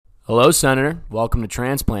Hello, Senator. Welcome to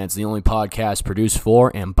Transplants, the only podcast produced for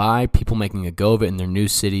and by people making a go of it in their new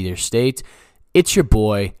city, their state. It's your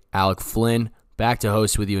boy, Alec Flynn, back to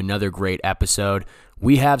host with you another great episode.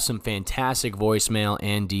 We have some fantastic voicemail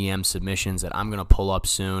and DM submissions that I'm going to pull up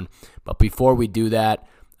soon. But before we do that,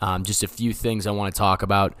 just a few things I want to talk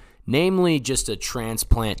about, namely just a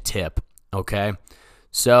transplant tip, okay?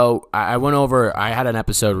 So I had an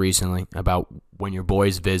episode recently about when your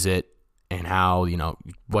boys visit and how,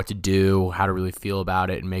 what to do, how to really feel about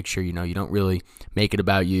it, and make sure, you don't really make it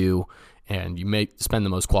about you and you spend the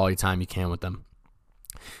most quality time you can with them.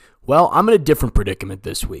 Well, I'm in a different predicament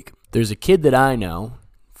this week. There's a kid that I know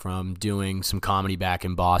from doing some comedy back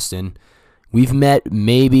in Boston. We've met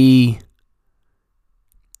maybe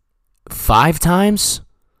 5 times,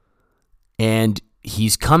 and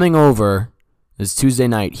he's coming over. It's Tuesday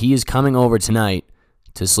night. He is coming over tonight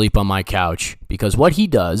to sleep on my couch because what he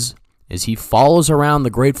does is he follows around the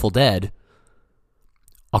Grateful Dead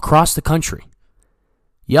across the country.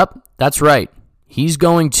 Yep, that's right. He's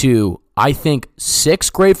going to, I think, 6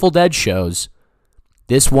 Grateful Dead shows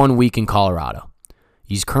this 1 week in Colorado.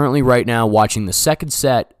 He's currently right now watching the second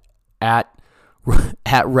set at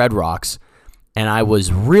Red Rocks, and I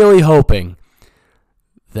was really hoping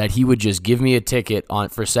that he would just give me a ticket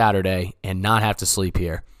for Saturday and not have to sleep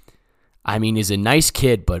here. I mean, he's a nice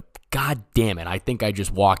kid, but God damn it, I think I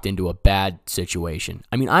just walked into a bad situation.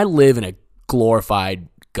 I mean, I live in a glorified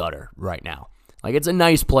gutter right now. Like, it's a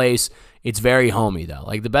nice place. It's very homey, though.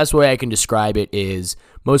 Like, the best way I can describe it is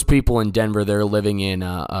most people in Denver, they're living in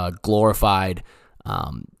a glorified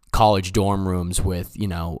college dorm rooms with,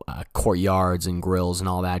 courtyards and grills and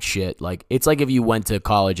all that shit. Like, it's like if you went to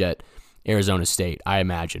college at Arizona State, I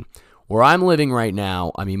imagine. Where I'm living right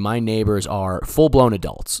now, I mean, my neighbors are full-blown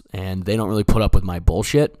adults, and they don't really put up with my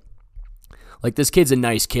bullshit. Like, this kid's a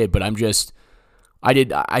nice kid, but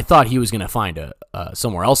I thought he was going to find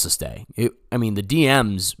somewhere else to stay. The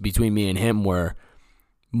DMs between me and him were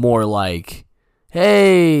more like,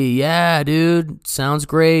 hey, yeah, dude, sounds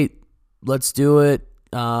great. Let's do it.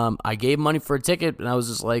 I gave money for a ticket, and I was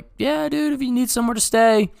just like, yeah, dude, if you need somewhere to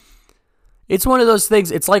stay. It's one of those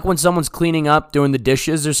things. It's like when someone's cleaning up, doing the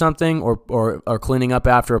dishes or something, or cleaning up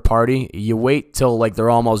after a party. You wait till like they're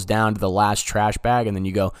almost down to the last trash bag, and then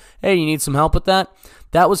you go, hey, you need some help with that?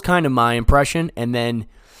 That was kind of my impression, and then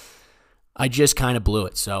I just kind of blew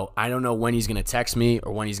it. So I don't know when he's going to text me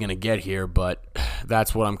or when he's going to get here, but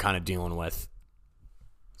that's what I'm kind of dealing with.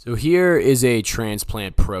 So here is a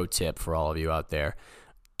transplant pro tip for all of you out there.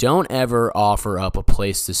 Don't ever offer up a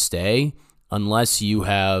place to stay unless you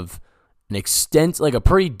have a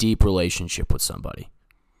pretty deep relationship with somebody.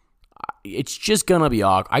 It's just going to be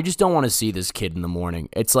awkward. I just don't want to see this kid in the morning.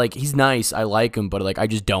 It's like, he's nice. I like him, but like, I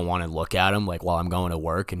just don't want to look at him like while I'm going to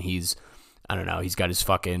work and he's got his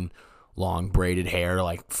fucking long braided hair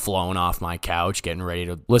like flowing off my couch, getting ready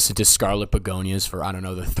to listen to Scarlet Begonias for,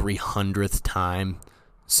 the 300th time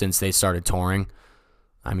since they started touring.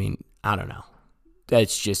 I mean, I don't know. It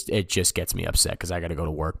just gets me upset because I got to go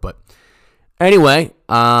to work, but anyway,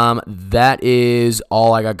 that is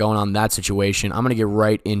all I got going on in that situation. I'm going to get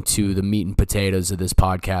right into the meat and potatoes of this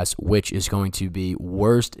podcast, which is going to be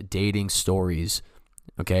worst dating stories,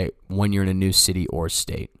 okay, when you're in a new city or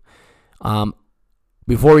state.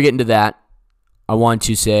 Before we get into that, I want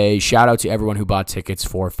to say shout out to everyone who bought tickets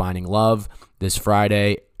for Finding Love this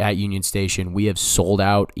Friday at Union Station. We have sold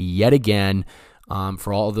out yet again.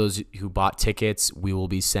 For all of those who bought tickets, we will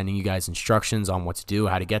be sending you guys instructions on what to do,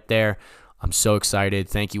 how to get there. I'm so excited.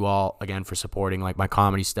 Thank you all again for supporting my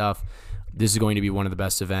comedy stuff. This is going to be one of the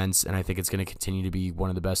best events, and I think it's going to continue to be one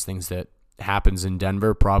of the best things that happens in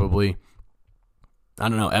Denver, probably,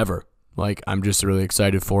 ever. I'm just really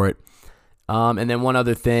excited for it. And then one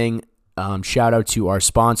other thing, shout out to our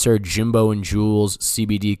sponsor, Jimbo and Jules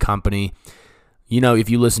CBD Company. If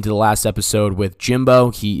you listen to the last episode with Jimbo,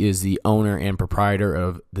 he is the owner and proprietor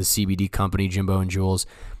of the CBD company, Jimbo and Jules.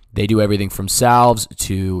 They do everything from salves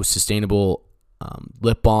to sustainable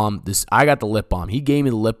lip balm. I got the lip balm. He gave me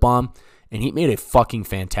the lip balm, and he made a fucking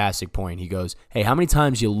fantastic point. He goes, hey, how many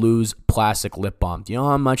times you lose plastic lip balm? Do you know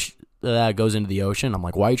how much that goes into the ocean? I'm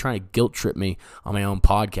like, why are you trying to guilt trip me on my own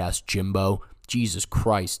podcast, Jimbo? Jesus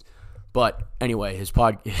Christ. But anyway,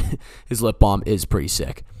 his lip balm is pretty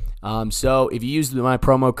sick. So if you use my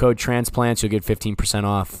promo code Transplants, you'll get 15%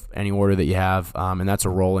 off any order that you have, and that's a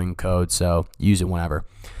rolling code, so use it whenever.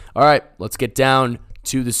 All right, let's get down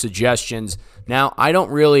to the suggestions. Now, I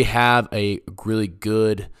don't really have a really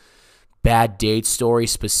good bad date story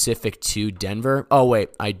specific to Denver. Oh, wait,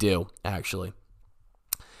 I do, actually.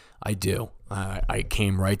 I do. I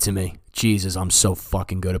came right to me. Jesus, I'm so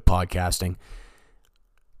fucking good at podcasting.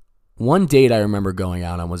 One date I remember going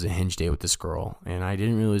out on was a Hinge date with this girl, and I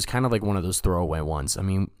didn't really, it was kind of like one of those throwaway ones. I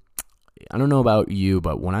mean, I don't know about you,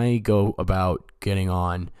 but when I go about getting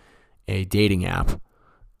on a dating app,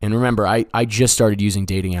 and remember, I just started using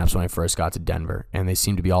dating apps when I first got to Denver, and they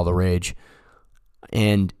seem to be all the rage.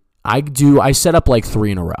 And I set up like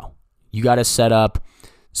 3 in a row. You got to set up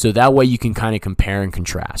so that way you can kind of compare and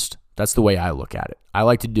contrast. That's the way I look at it. I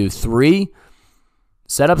like to do 3,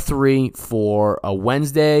 set up 3 for a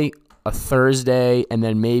Wednesday, a Thursday, and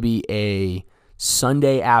then maybe a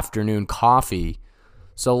Sunday afternoon coffee.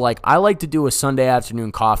 So like I like to do a Sunday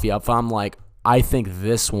afternoon coffee if I'm like, I think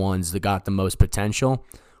this one's got the most potential.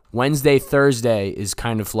 Wednesday, Thursday is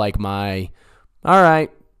kind of like my, all right,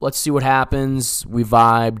 let's see what happens. We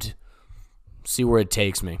vibed, see where it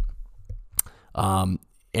takes me.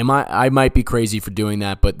 I might be crazy for doing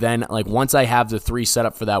that, but then like once I have the 3 set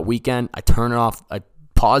up for that weekend, I turn it off, I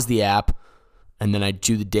pause the app, and then I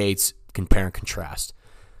do the dates, compare and contrast.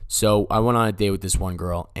 So I went on a date with this one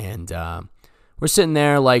girl, and we're sitting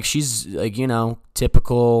there like she's like,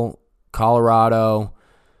 typical Colorado,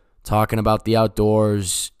 talking about the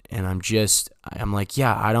outdoors, and I'm like,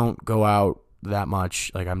 yeah, I don't go out that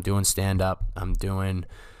much. Like I'm doing stand-up, I'm doing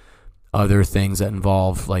other things that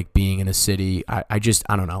involve like being in a city. I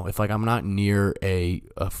don't know. If like I'm not near a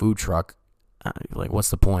food truck, like what's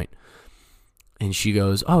the point? And she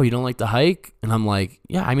goes, oh, you don't like to hike? And I'm like,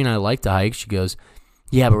 yeah, I mean, I like to hike. She goes,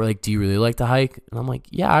 yeah, but like, do you really like to hike? And I'm like,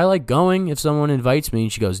 yeah, I like going if someone invites me.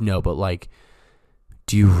 And she goes, no, but like,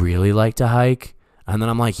 do you really like to hike? And then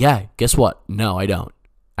I'm like, yeah, guess what? No, I don't.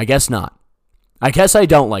 I guess not. I guess I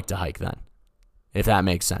don't like to hike then, if that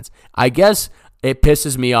makes sense. I guess it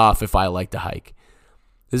pisses me off if I like to hike.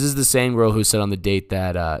 This is the same girl who said on the date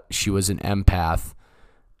that she was an empath.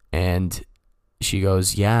 And she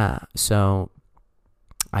goes, yeah, so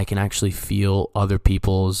I can actually feel other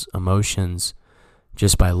people's emotions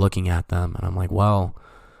just by looking at them. And I'm like, well,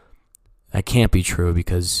 that can't be true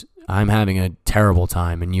because I'm having a terrible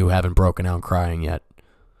time and you haven't broken out crying yet.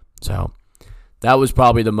 So that was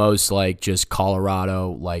probably the most like just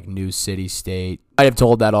Colorado, like new city state. I have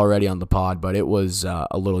told that already on the pod, but it was a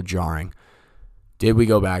little jarring. Did we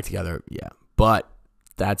go back together? Yeah, but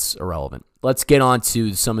that's irrelevant. Let's get on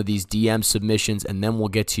to some of these DM submissions, and then we'll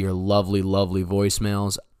get to your lovely, lovely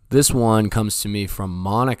voicemails. This one comes to me from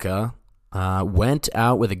Monica. Went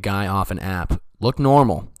out with a guy off an app. Looked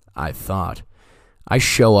normal, I thought. I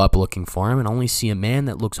show up looking for him and only see a man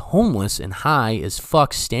that looks homeless and high as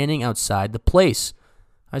fuck standing outside the place.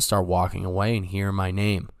 I start walking away and hear my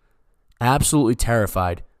name. Absolutely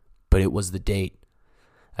terrified, but it was the date.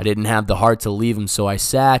 I didn't have the heart to leave him, so I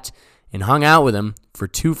sat and hung out with him for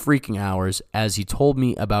 2 freaking hours as he told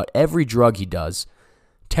me about every drug he does.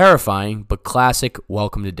 Terrifying, but classic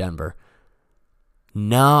welcome to Denver.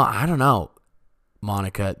 No, I don't know,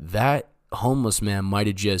 Monica. That homeless man might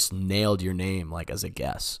have just nailed your name, like, as a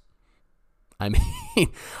guess. I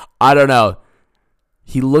mean, I don't know.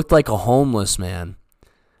 He looked like a homeless man.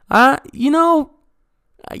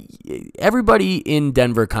 Everybody in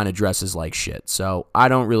Denver kind of dresses like shit, so I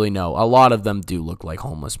don't really know. A lot of them do look like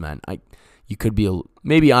homeless men.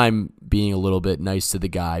 Maybe I'm being a little bit nice to the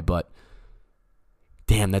guy, but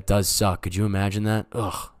damn, that does suck. Could you imagine that?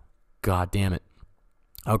 Ugh, god damn it.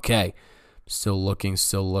 Okay, still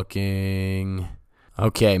looking.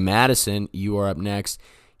 Okay, Madison, you are up next.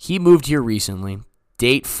 He moved here recently.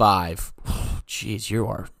 Date 5. Jeez, you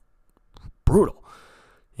are brutal.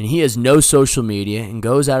 And he has no social media and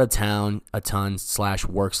goes out of town a ton /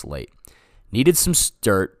 works late. Needed some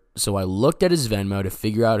dirt, so I looked at his Venmo to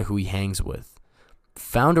figure out who he hangs with.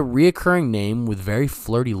 Found a reoccurring name with very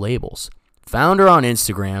flirty labels. Found her on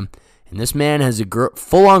Instagram, and this man has a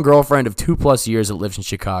full-on girlfriend of 2+ years that lives in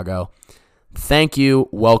Chicago. Thank you.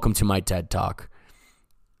 Welcome to my TED Talk.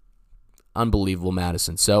 Unbelievable,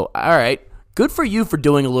 Madison. So, all right. Good for you for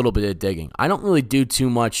doing a little bit of digging. I don't really do too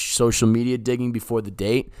much social media digging before the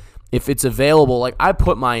date. If it's available, like I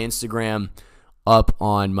put my Instagram up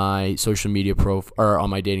on my social media or on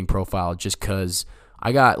my dating profile just because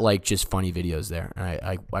I got like just funny videos there.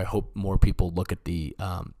 And I hope more people look at the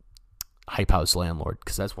Hype House Landlord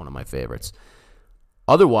because that's one of my favorites.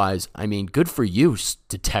 Otherwise, I mean, good for you,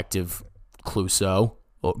 Detective Clouseau,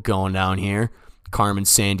 going down here. Carmen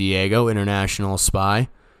Sandiego, international spy.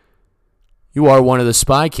 You are one of the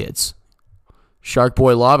Spy Kids. Shark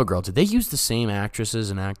Boy Lava Girl. Did they use the same actresses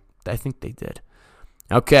and act? I think they did.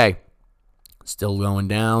 Okay. Still going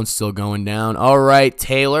down. All right,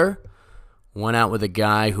 Taylor went out with a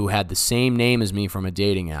guy who had the same name as me from a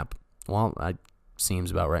dating app. Well, that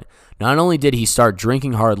seems about right. Not only did he start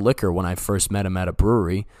drinking hard liquor when I first met him at a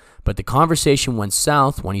brewery, but the conversation went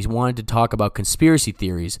south when he wanted to talk about conspiracy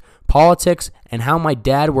theories, politics, and how my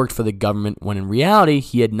dad worked for the government when in reality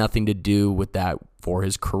he had nothing to do with that for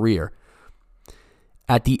his career.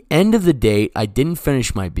 At the end of the date, I didn't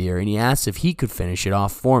finish my beer, and he asked if he could finish it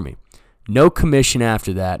off for me. No commission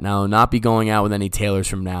after that, and I will not be going out with any Taylors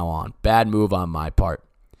from now on. Bad move on my part.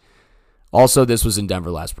 Also, this was in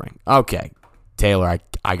Denver last spring. Okay, Taylor,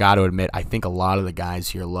 I got to admit, I think a lot of the guys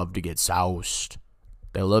here love to get soused.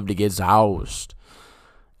 They love to get soused.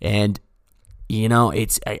 And, you know,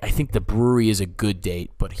 I think the brewery is a good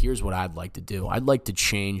date, but here's what I'd like to do. I'd like to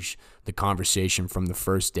change the conversation from the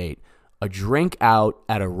first date. A drink out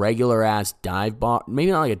at a regular-ass dive bar,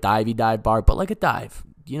 maybe not like a divey dive bar, but like a dive,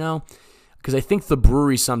 you know? Because I think the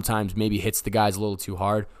brewery sometimes maybe hits the guys a little too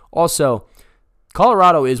hard. Also,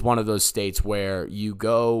 Colorado is one of those states where you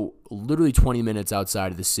go literally 20 minutes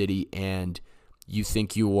outside of the city and you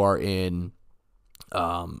think you are in,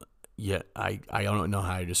 I don't know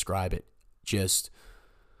how to describe it. Just,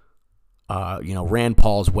 Rand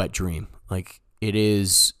Paul's wet dream. Like, it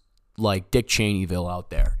is like Dick Cheneyville out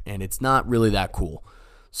there, and it's not really that cool.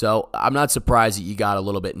 So I'm not surprised that you got a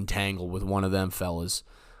little bit entangled with one of them fellas.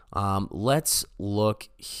 Let's look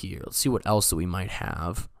here. Let's see what else that we might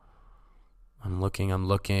have. I'm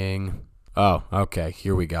looking. Oh, okay.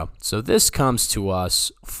 Here we go. So this comes to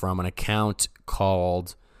us from an account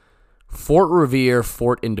called Fort Revere,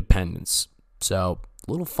 Fort Independence. So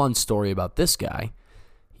a little fun story about this guy.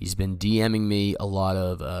 He's been DMing me a lot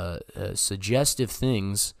of suggestive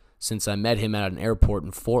things since I met him at an airport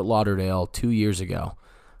in Fort Lauderdale 2 years ago.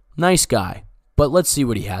 Nice guy, but let's see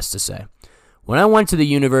what he has to say. When I went to the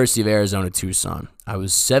University of Arizona, Tucson, I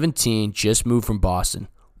was 17, just moved from Boston,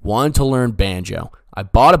 wanted to learn banjo. I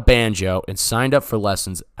bought a banjo and signed up for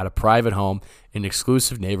lessons at a private home in an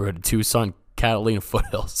exclusive neighborhood of Tucson, Catalina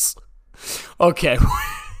foothills. Okay,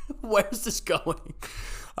 where's this going?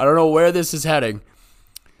 I don't know where this is heading.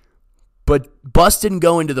 But bus didn't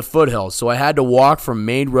go into the foothills, so I had to walk from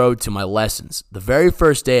Main Road to my lessons. The very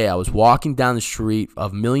first day, I was walking down the street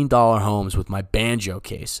of $1 Million homes with my banjo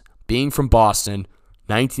case. Being from Boston,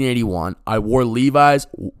 1981, I wore Levi's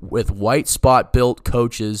with white spot-built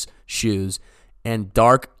Coach's shoes and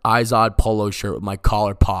dark Izod polo shirt with my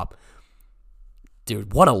collar pop.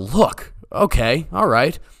 Dude, what a look. Okay, all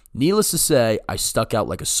right. Needless to say, I stuck out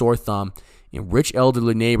like a sore thumb, and rich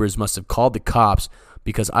elderly neighbors must have called the cops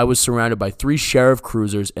because I was surrounded by 3 sheriff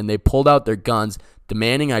cruisers, and they pulled out their guns,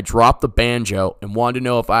 demanding I drop the banjo and wanted to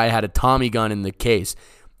know if I had a Tommy gun in the case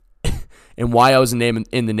and why I was in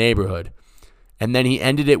the neighborhood. And then he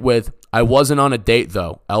ended it with, I wasn't on a date,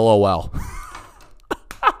 though. LOL.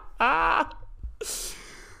 I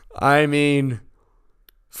mean,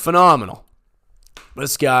 phenomenal.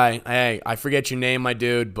 This guy, hey, I forget your name, my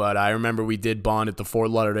dude, but I remember we did bond at the Fort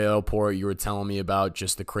Lauderdale airport. You were telling me about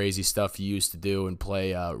just the crazy stuff you used to do and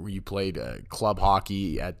play. You played club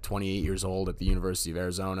hockey at 28 years old at the University of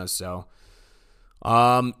Arizona. So,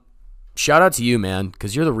 shout out to you, man,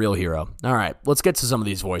 because you're the real hero. All right, let's get to some of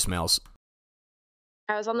these voicemails.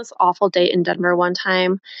 I was on this awful date in Denver one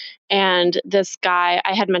time, and this guy,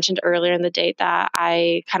 I had mentioned earlier in the date that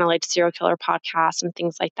I kind of liked serial killer podcasts and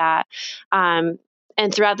things like that.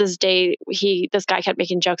 And throughout this date, this guy kept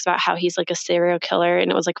making jokes about how he's like a serial killer, and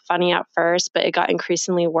it was like funny at first, but it got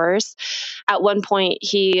increasingly worse. At one point,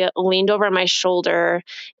 he leaned over my shoulder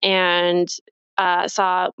and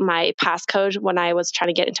saw my passcode when I was trying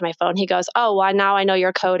to get into my phone. He goes, "Oh, well, now I know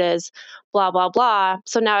your code is blah, blah, blah.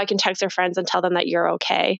 So now I can text your friends and tell them that you're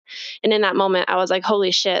okay." And in that moment, I was like,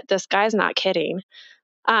 holy shit, this guy's not kidding.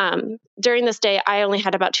 During this day, I only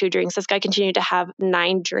had about 2 drinks. This guy continued to have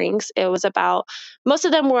 9 drinks. It was most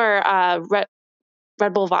of them were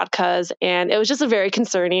Red Bull vodkas, and it was just very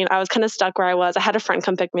concerning. I was kind of stuck where I was. I had a friend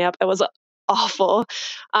come pick me up. It was awful.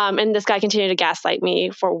 And this guy continued to gaslight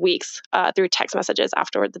me for weeks through text messages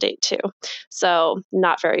afterward the date too. So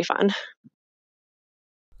not very fun.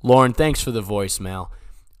 Lauren, thanks for the voicemail.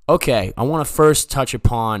 Okay, I want to first touch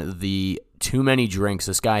upon the too many drinks.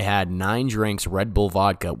 This guy had 9 drinks, Red Bull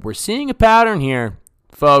vodka. We're seeing a pattern here,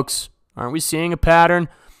 folks. Aren't we seeing a pattern?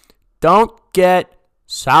 Don't get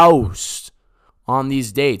soused on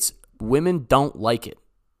these dates. Women don't like it,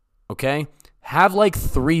 okay? Have like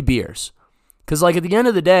 3 beers. Because like at the end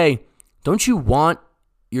of the day, don't you want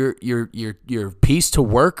your piece to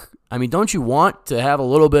work? I mean, don't you want to have a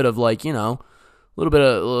little bit of like, you know, a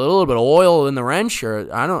little bit of oil in the wrench?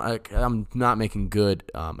 Or I'm not making good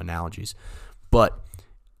analogies, but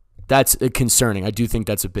that's concerning. I do think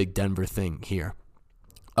that's a big Denver thing here.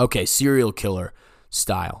 Okay, serial killer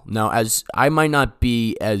style. Now, as I might not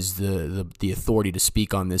be as the authority to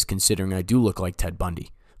speak on this, considering I do look like Ted Bundy,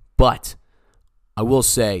 But I will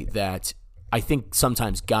say that I think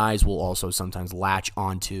sometimes guys will also sometimes latch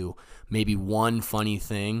onto maybe one funny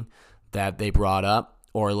thing that they brought up,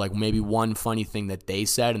 or like maybe one funny thing that they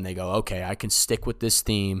said, and they go, okay, I can stick with this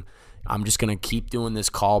theme. I'm just going to keep doing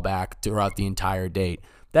this callback throughout the entire date.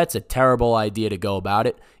 That's a terrible idea to go about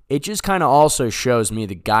it. It just kind of also shows me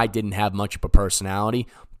the guy didn't have much of a personality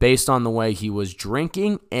based on the way he was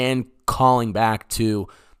drinking and calling back to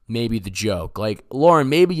maybe the joke. Like, Lauren,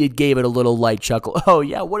 maybe you gave it a little light chuckle. Oh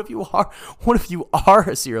yeah, what if you are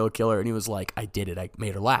a serial killer? And he was like, I did it. I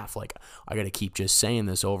made her laugh. Like, I got to keep just saying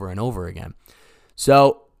this over and over again.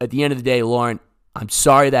 So at the end of the day, Lauren, I'm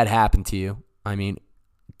sorry that happened to you. I mean,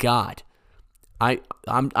 God, I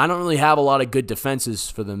don't really have a lot of good defenses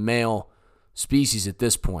for the male species at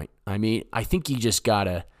this point. I mean, I think you just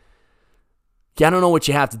gotta. I don't know what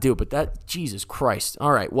you have to do, but that, Jesus Christ.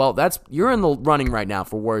 All right, well, you're in the running right now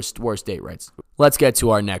for worst date rates. Let's get to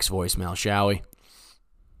our next voicemail, shall we?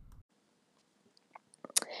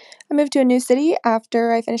 I moved to a new city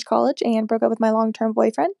after I finished college and broke up with my long-term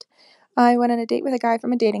boyfriend. I went on a date with a guy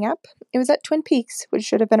from a dating app. It was at Twin Peaks, which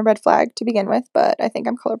should have been a red flag to begin with, but I think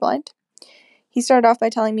I'm colorblind. He started off by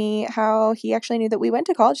telling me how he actually knew that we went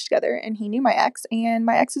to college together and he knew my ex, and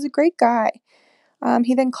my ex is a great guy.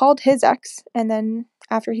 He then called his ex, and then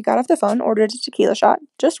after he got off the phone, ordered a tequila shot,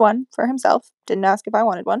 just one, for himself. Didn't ask if I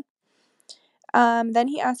wanted one. Then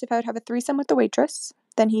he asked if I would have a threesome with the waitress.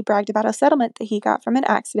 Then he bragged about a settlement that he got from an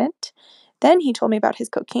accident. Then he told me about his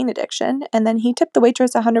cocaine addiction, and then he tipped the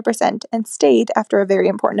waitress 100% and stayed after a very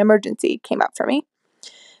important emergency came up for me.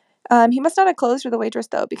 He must not have closed with the waitress,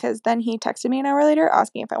 though, because then he texted me an hour later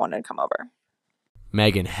asking if I wanted to come over.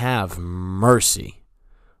 Megan, have mercy.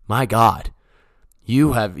 My God.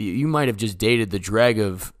 You might have just dated the dreg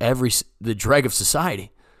of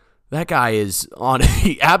society. That guy is on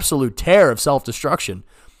an absolute tear of self-destruction.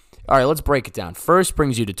 All right, let's break it down. First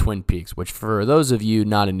brings you to Twin Peaks, which for those of you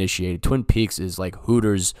not initiated, Twin Peaks is like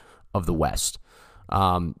Hooters of the West.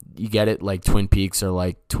 You get it? Like Twin Peaks are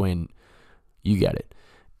like you get it.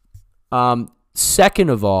 Second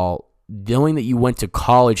of all, knowing that you went to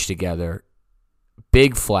college together,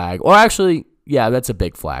 big flag. Or actually, yeah, that's a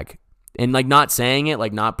big flag. And like not saying it,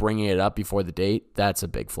 like not bringing it up before the date, that's a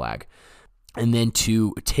big flag. And then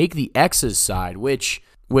to take the ex's side,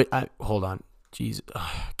 hold on. Jeez,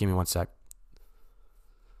 give me one sec.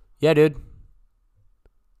 Yeah, dude.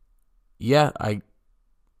 Yeah,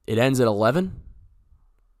 it ends at 11?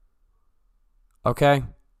 Okay.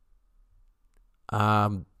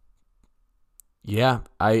 Yeah,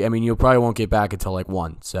 I mean, you probably won't get back until like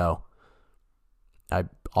 1, so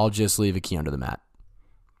I'll just leave a key under the mat.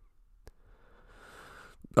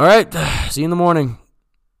 All right, see you in the morning.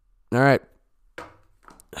 All right.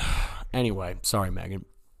 Anyway, sorry, Megan.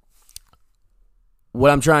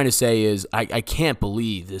 What I'm trying to say is I can't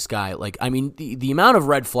believe this guy. Like, I mean, the amount of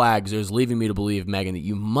red flags is leaving me to believe, Megan, that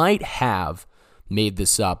you might have made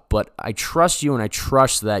this up, but I trust you and I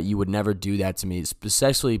trust that you would never do that to me,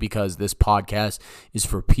 especially because this podcast is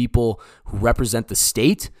for people who represent the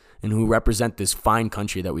state and who represent this fine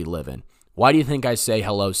country that we live in. Why do you think I say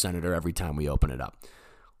hello, Senator, every time we open it up?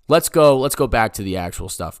 Let's go back to the actual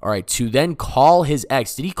stuff. All right, to then call his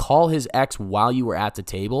ex. Did he call his ex while you were at the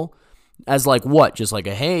table? As like what? Just like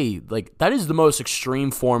a hey, like that is the most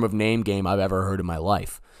extreme form of name game I've ever heard in my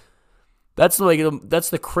life. That's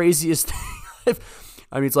the craziest thing.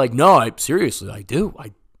 I mean, it's like, no, I do.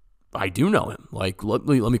 I do know him. Like, let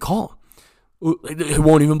me call him. He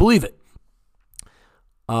won't even believe it.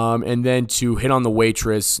 And then to hit on the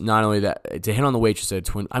waitress, not only that, to hit on the waitress at a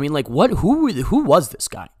Twin. I mean, like, what? Who was this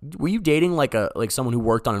guy? Were you dating like someone who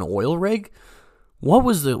worked on an oil rig? What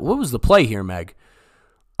was the play here, Meg?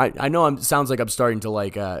 I know it sounds like I'm starting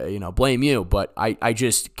to blame you, but I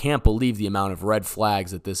just can't believe the amount of red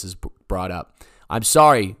flags that this has brought up. I'm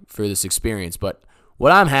sorry for this experience, but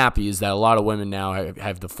what I'm happy is that a lot of women now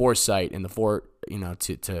have the foresight and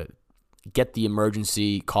to get the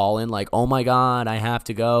emergency call in, like, oh my God, I have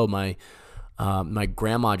to go. My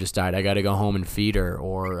grandma just died. I got to go home and feed her.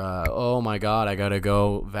 Or, oh my God, I got to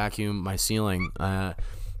go vacuum my ceiling.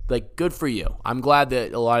 Like, good for you. I'm glad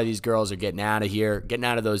that a lot of these girls are getting out of here, getting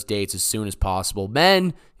out of those dates as soon as possible.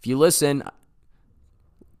 Men, if you listen,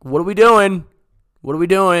 what are we doing? What are we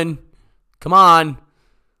doing? Come on.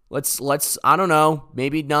 Let's I don't know,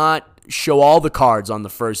 maybe not show all the cards on the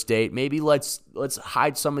first date. Maybe let's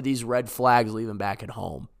hide some of these red flags, leave them back at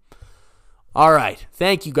home. All right.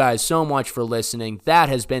 Thank you guys so much for listening. That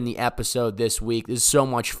has been the episode this week. This is so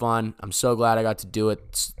much fun. I'm so glad I got to do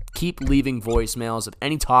it. Keep leaving voicemails of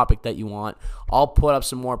any topic that you want. I'll put up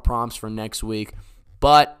some more prompts for next week.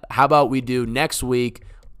 But how about we do next week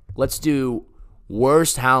let's do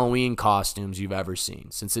worst Halloween costumes you've ever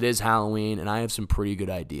seen, since it is Halloween, and I have some pretty good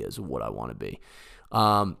ideas of what I want to be.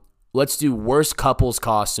 Let's do worst couples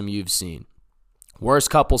costume you've seen. Worst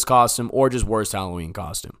couples costume or just worst Halloween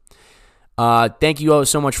costume. Thank you all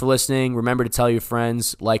so much for listening. Remember to tell your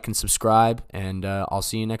friends, like and subscribe, and I'll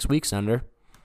see you next week, Senator.